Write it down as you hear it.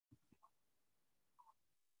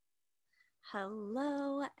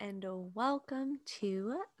Hello and welcome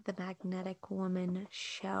to the Magnetic Woman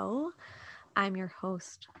Show. I'm your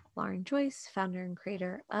host, Lauren Joyce, founder and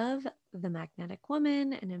creator of The Magnetic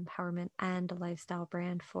Woman, an empowerment and lifestyle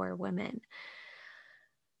brand for women.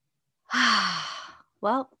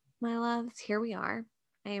 Well, my loves, here we are.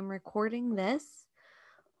 I am recording this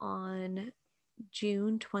on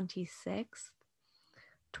June 26th,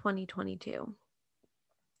 2022.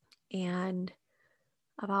 And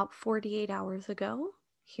about 48 hours ago,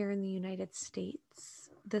 here in the United States,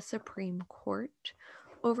 the Supreme Court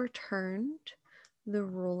overturned the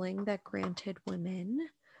ruling that granted women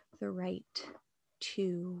the right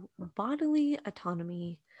to bodily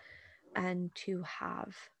autonomy and to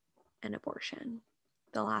have an abortion.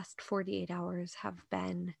 The last 48 hours have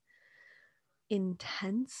been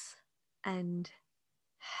intense and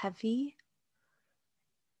heavy,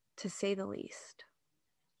 to say the least.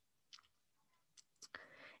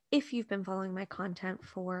 If you've been following my content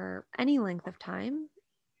for any length of time,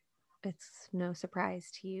 it's no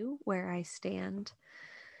surprise to you where I stand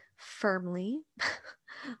firmly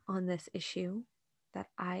on this issue, that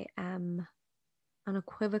I am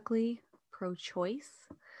unequivocally pro-choice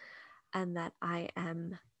and that I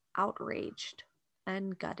am outraged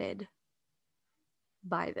and gutted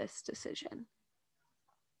by this decision.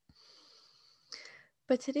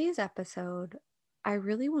 But today's episode, I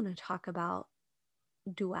really want to talk about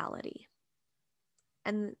duality,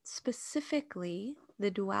 and specifically the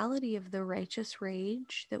duality of the righteous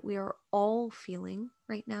rage that we are all feeling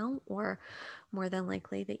right now, or more than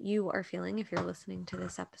likely that you are feeling if you're listening to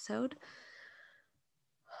this episode,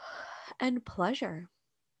 and pleasure.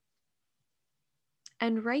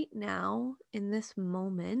 And right now, in this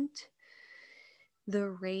moment, the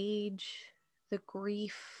rage, the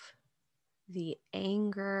grief, the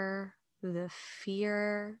anger, the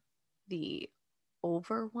fear, the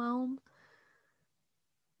overwhelm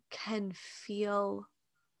can feel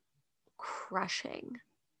crushing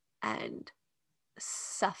and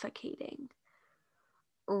suffocating,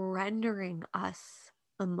 rendering us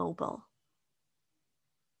immobile.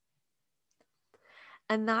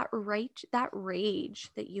 And that rage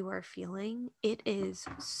that you are feeling, it is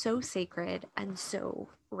so sacred and so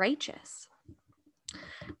righteous.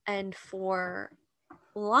 And for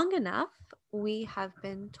long enough, we have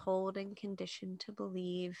been told and conditioned to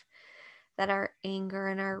believe that our anger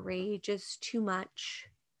and our rage is too much,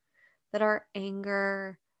 that our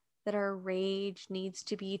anger, that our rage needs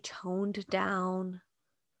to be toned down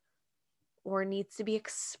or needs to be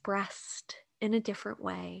expressed in a different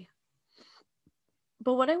way.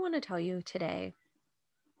 But what I want to tell you today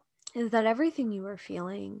is that everything you are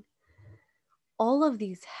feeling, all of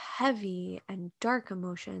these heavy and dark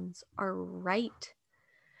emotions, are right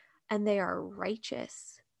and they are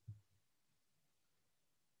righteous.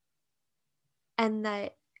 And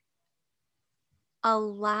that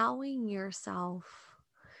allowing yourself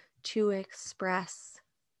to express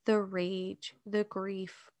the rage, the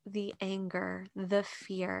grief, the anger, the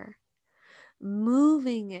fear,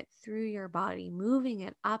 moving it through your body, moving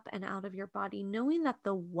it up and out of your body, knowing that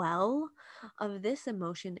the well of this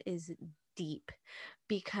emotion is deep,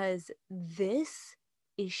 because this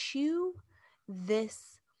issue,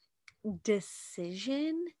 this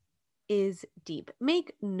decision is deep.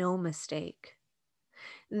 Make no mistake,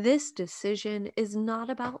 this decision is not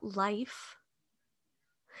about life.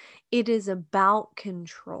 It is about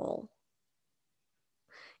control.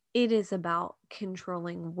 It is about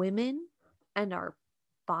controlling women and our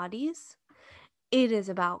bodies. It is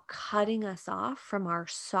about cutting us off from our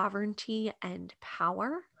sovereignty and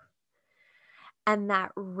power. And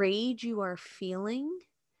that rage you are feeling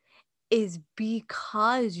is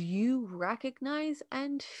because you recognize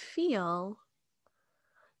and feel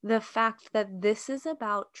the fact that this is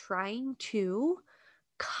about trying to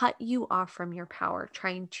cut you off from your power,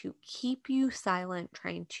 trying to keep you silent,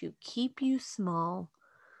 trying to keep you small.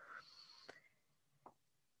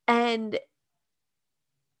 And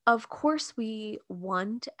of course, we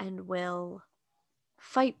want and will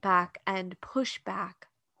fight back and push back.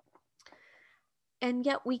 And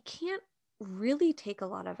yet we can't really take a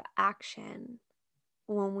lot of action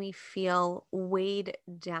when we feel weighed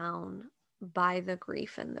down by the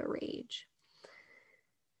grief and the rage.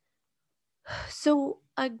 So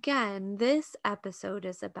again, this episode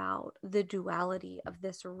is about the duality of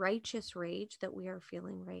this righteous rage that we are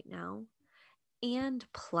feeling right now and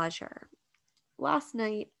pleasure. Last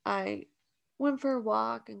night, I went for a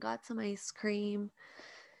walk and got some ice cream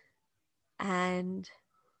and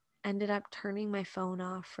ended up turning my phone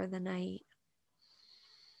off for the night.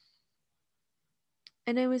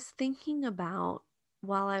 And I was thinking about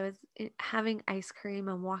while I was having ice cream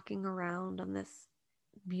and walking around on this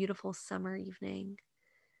beautiful summer evening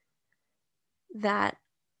that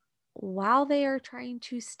while they are trying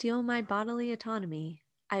to steal my bodily autonomy,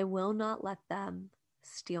 I will not let them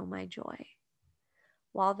steal my joy.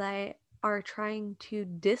 While they are trying to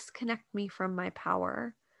disconnect me from my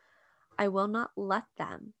power, I will not let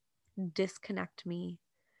them disconnect me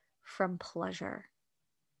from pleasure.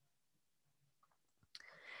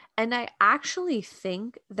 And I actually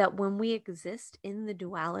think that when we exist in the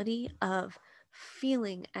duality of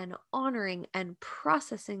feeling and honoring and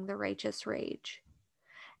processing the righteous rage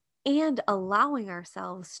and allowing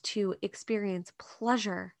ourselves to experience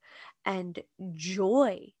pleasure and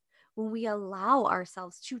joy, when we allow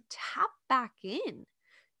ourselves to tap back in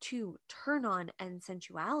to turn on and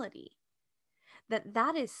sensuality,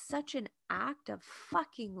 that is such an act of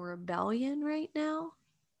fucking rebellion right now.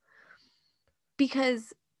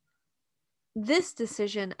 Because this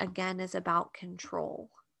decision, again, is about control.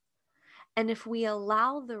 And if we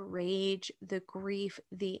allow the rage, the grief,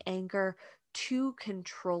 the anger to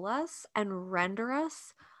control us and render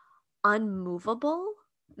us unmovable,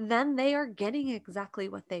 then they are getting exactly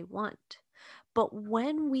what they want. But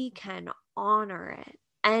when we can honor it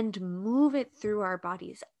and move it through our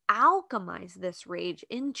bodies, alchemize this rage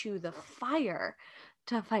into the fire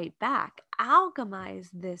to fight back, alchemize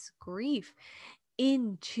this grief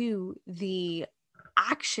into the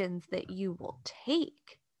actions that you will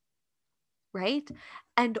take, right?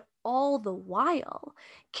 And all the while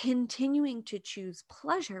continuing to choose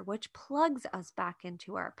pleasure, which plugs us back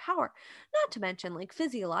into our power. Not to mention, like,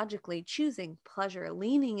 physiologically choosing pleasure,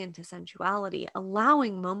 leaning into sensuality,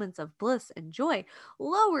 allowing moments of bliss and joy,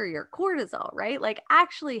 lower your cortisol, right? Like,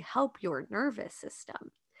 actually help your nervous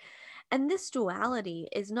system. And this duality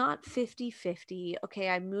is not 50-50. Okay,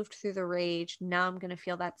 I moved through the rage. Now I'm going to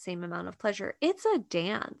feel that same amount of pleasure. It's a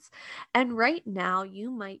dance. And right now,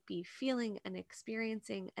 you might be feeling and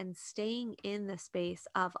experiencing and staying in the space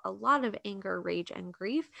of a lot of anger, rage, and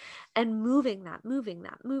grief, and moving that,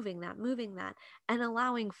 and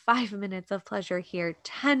allowing 5 minutes of pleasure here,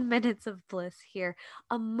 10 minutes of bliss here,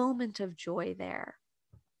 a moment of joy there.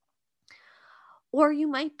 Or you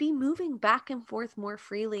might be moving back and forth more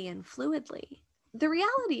freely and fluidly. The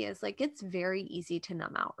reality is, like, it's very easy to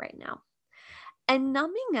numb out right now. And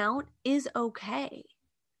numbing out is okay,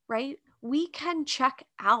 right? We can check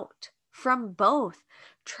out from both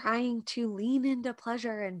trying to lean into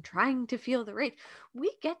pleasure and trying to feel the rage.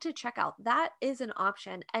 We get to check out. That is an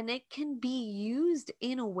option, and it can be used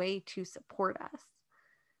in a way to support us.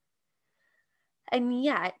 And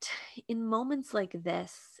yet, in moments like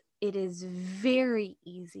this, it is very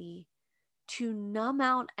easy to numb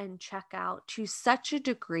out and check out to such a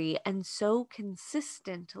degree and so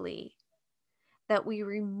consistently that we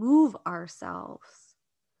remove ourselves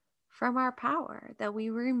from our power, that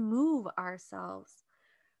we remove ourselves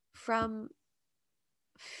from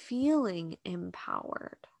feeling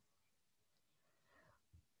empowered.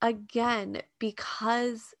 Again,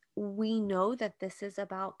 because we know that this is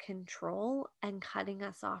about control and cutting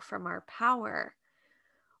us off from our power.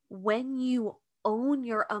 When you own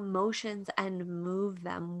your emotions and move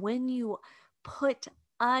them, when you put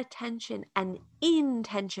attention and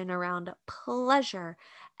intention around pleasure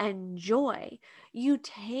and joy, you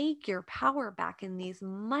take your power back in these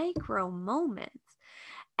micro moments.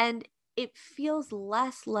 And it feels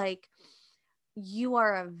less like you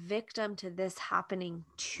are a victim to this happening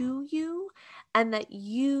to you, and that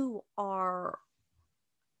you are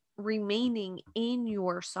remaining in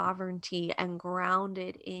your sovereignty and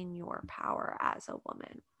grounded in your power as a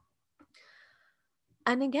woman.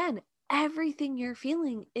 And again, everything you're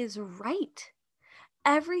feeling is right.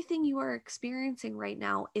 Everything you are experiencing right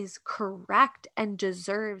now is correct and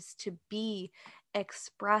deserves to be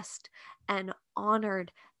expressed and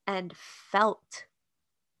honored and felt.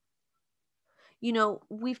 You know,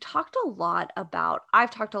 I've talked a lot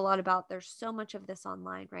about, there's so much of this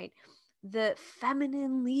online, right? The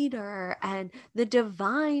feminine leader and the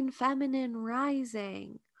divine feminine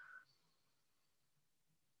rising.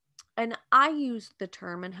 And I use the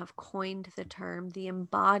term and have coined the term the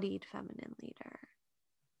embodied feminine leader.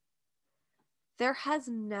 There has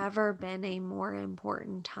never been a more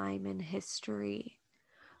important time in history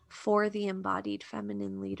for the embodied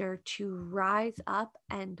feminine leader to rise up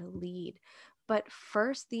and lead. But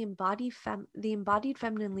first, the embodied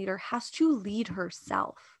feminine leader has to lead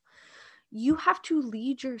herself. You have to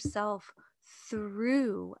lead yourself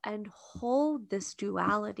through and hold this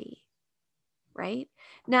duality, right?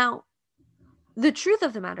 Now, the truth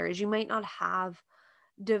of the matter is you might not have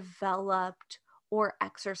developed or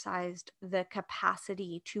exercised the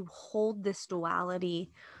capacity to hold this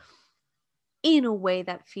duality in a way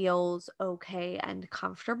that feels okay and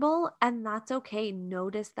comfortable. And that's okay.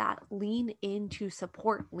 Notice that. Lean into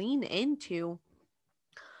support, lean into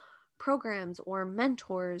programs or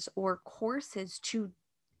mentors or courses to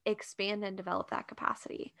expand and develop that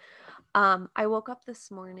capacity. I woke up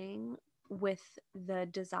this morning with the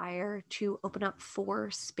desire to open up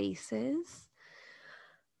 4 spaces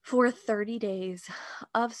for 30 days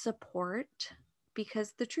of support,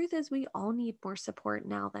 because the truth is we all need more support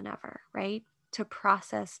now than ever, right? To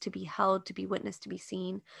process, to be held, to be witnessed, to be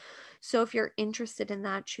seen. So if you're interested in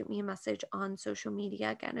that, shoot me a message on social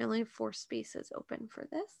media. Again, I only have 4 spaces open for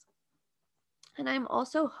this. And I'm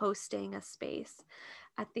also hosting a space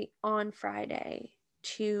on Friday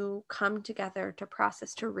to come together, to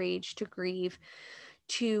process, to rage, to grieve,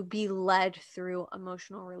 to be led through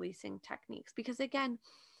emotional releasing techniques. Because again,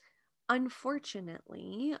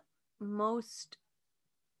 unfortunately, most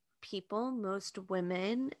people, most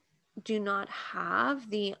women do not have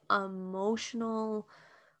the emotional,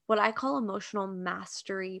 what I call emotional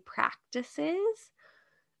mastery practices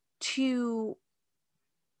to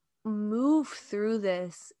move through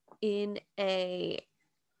this in a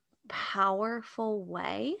powerful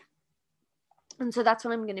way. And so that's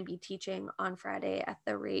what I'm going to be teaching on Friday at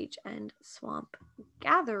the Rage and Swamp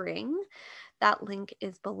Gathering. That link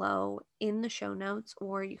is below in the show notes,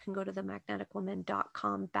 or you can go to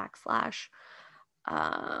themagneticwoman.com backslash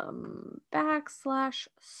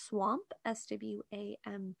swamp, SWAMP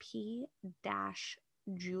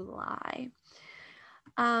July.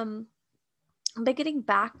 But getting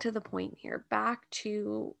back to the point here, back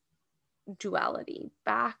to duality,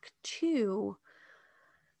 back to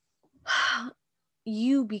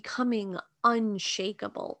you becoming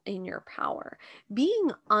unshakable in your power.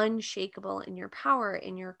 Being unshakable in your power,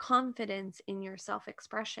 in your confidence, in your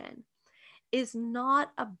self-expression is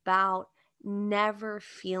not about never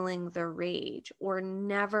feeling the rage or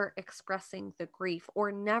never expressing the grief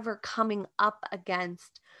or never coming up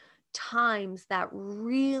against times that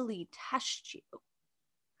really test you.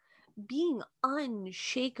 Being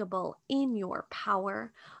unshakable in your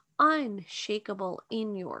power, unshakable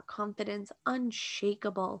in your confidence,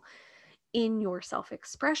 unshakable in your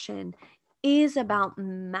self-expression is about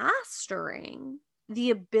mastering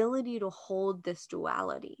the ability to hold this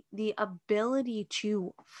duality, the ability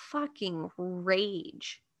to fucking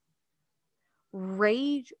rage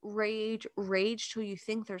till you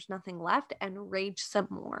think there's nothing left, and rage some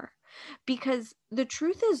more. Because the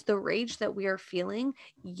truth is, the rage that we are feeling,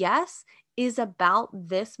 yes, is about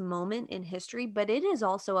this moment in history, but it is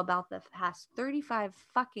also about the past 35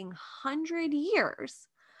 fucking 100 years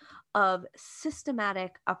of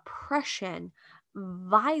systematic oppression,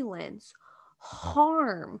 violence,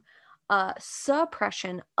 harm,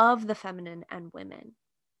 suppression of the feminine and women.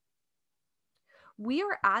 We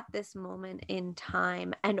are at this moment in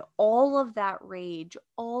time, and all of that rage,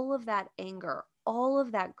 all of that anger, all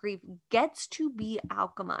of that grief gets to be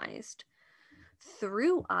alchemized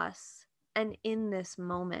through us and in this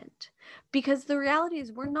moment. Because the reality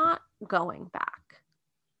is we're not going back.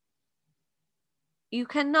 You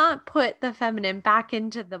cannot put the feminine back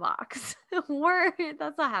into the box. That's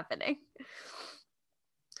not happening.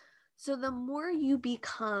 So the more you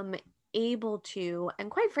become able to, and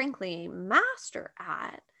quite frankly, master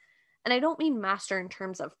at, and I don't mean master in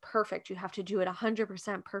terms of perfect, you have to do it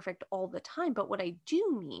 100% perfect all the time, but what I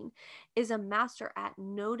do mean is a master at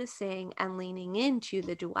noticing and leaning into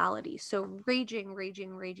the duality. So raging,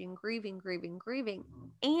 grieving,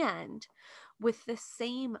 and with the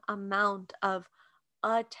same amount of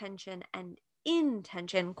attention and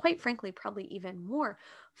intention, quite frankly, probably even more,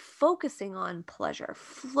 focusing on pleasure,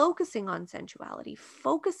 focusing on sensuality,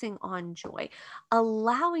 focusing on joy,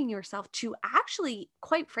 allowing yourself to actually,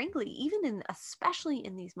 quite frankly, especially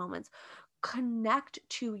in these moments, connect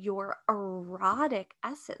to your erotic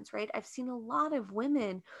essence, right? I've seen a lot of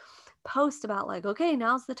women post about like, okay,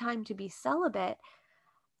 now's the time to be celibate.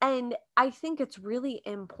 And I think it's really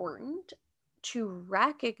important to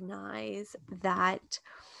recognize that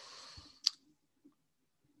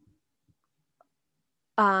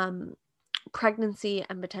pregnancy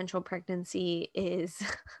and potential pregnancy is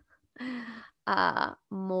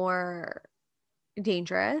more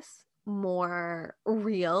dangerous, more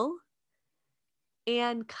real,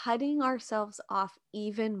 and cutting ourselves off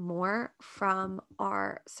even more from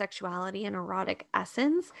our sexuality and erotic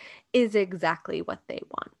essence is exactly what they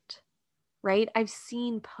want. Right? I've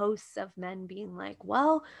seen posts of men being like,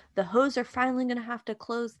 well, the hoes are finally going to have to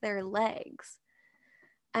close their legs.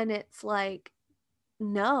 And it's like,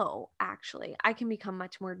 no, actually, I can become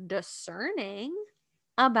much more discerning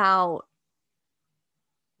about,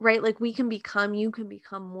 right? Like you can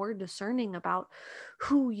become more discerning about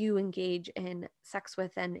who you engage in sex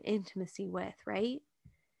with and intimacy with, right?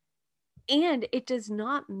 And it does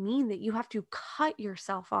not mean that you have to cut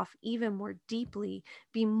yourself off even more deeply,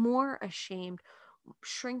 be more ashamed,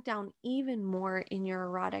 shrink down even more in your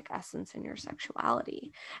erotic essence and your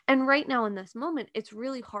sexuality. And right now in this moment, it's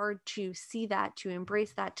really hard to see that, to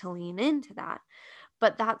embrace that, to lean into that.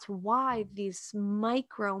 But that's why these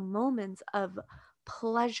micro moments of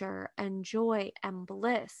pleasure and joy and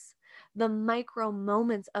bliss, the micro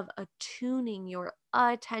moments of attuning your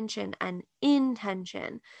attention and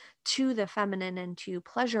intention to the feminine and to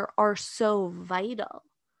pleasure are so vital.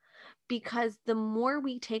 Because the more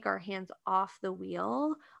we take our hands off the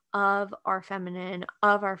wheel of our feminine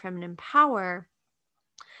power,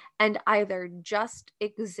 and either just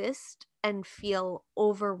exist and feel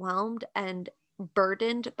overwhelmed and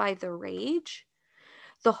burdened by the rage,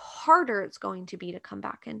 the harder it's going to be to come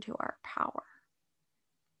back into our power.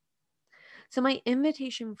 So my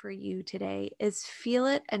invitation for you today is feel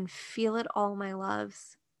it and feel it all, my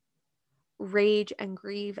loves. Rage and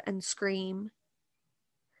grieve and scream.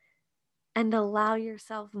 And allow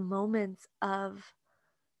yourself moments of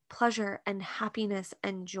pleasure and happiness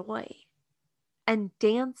and joy. And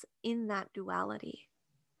dance in that duality.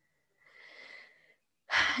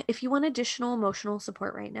 If you want additional emotional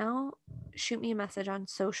support right now, shoot me a message on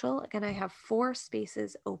social. Again, I have 4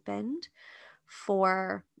 spaces opened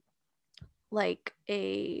for like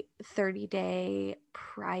a 30-day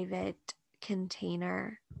private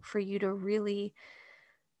container for you to really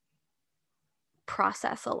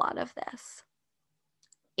process a lot of this.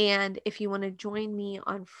 And if you want to join me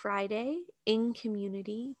on Friday in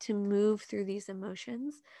community to move through these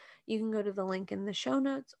emotions, you can go to the link in the show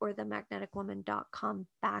notes or the magneticwoman.com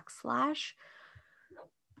backslash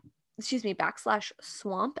swamp,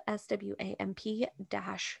 SWAMP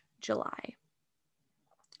 -July.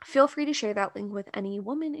 Feel free to share that link with any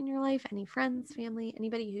woman in your life, any friends, family,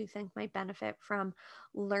 anybody who you think might benefit from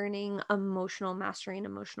learning emotional mastery and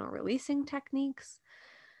emotional releasing techniques.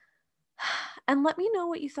 And let me know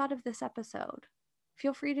what you thought of this episode.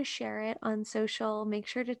 Feel free to share it on social. Make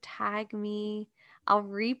sure to tag me. I'll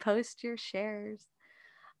repost your shares.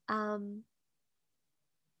 And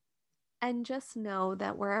just know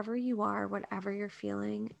that wherever you are, whatever you're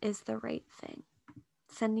feeling is the right thing.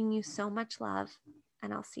 Sending you so much love,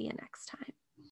 and I'll see you next time.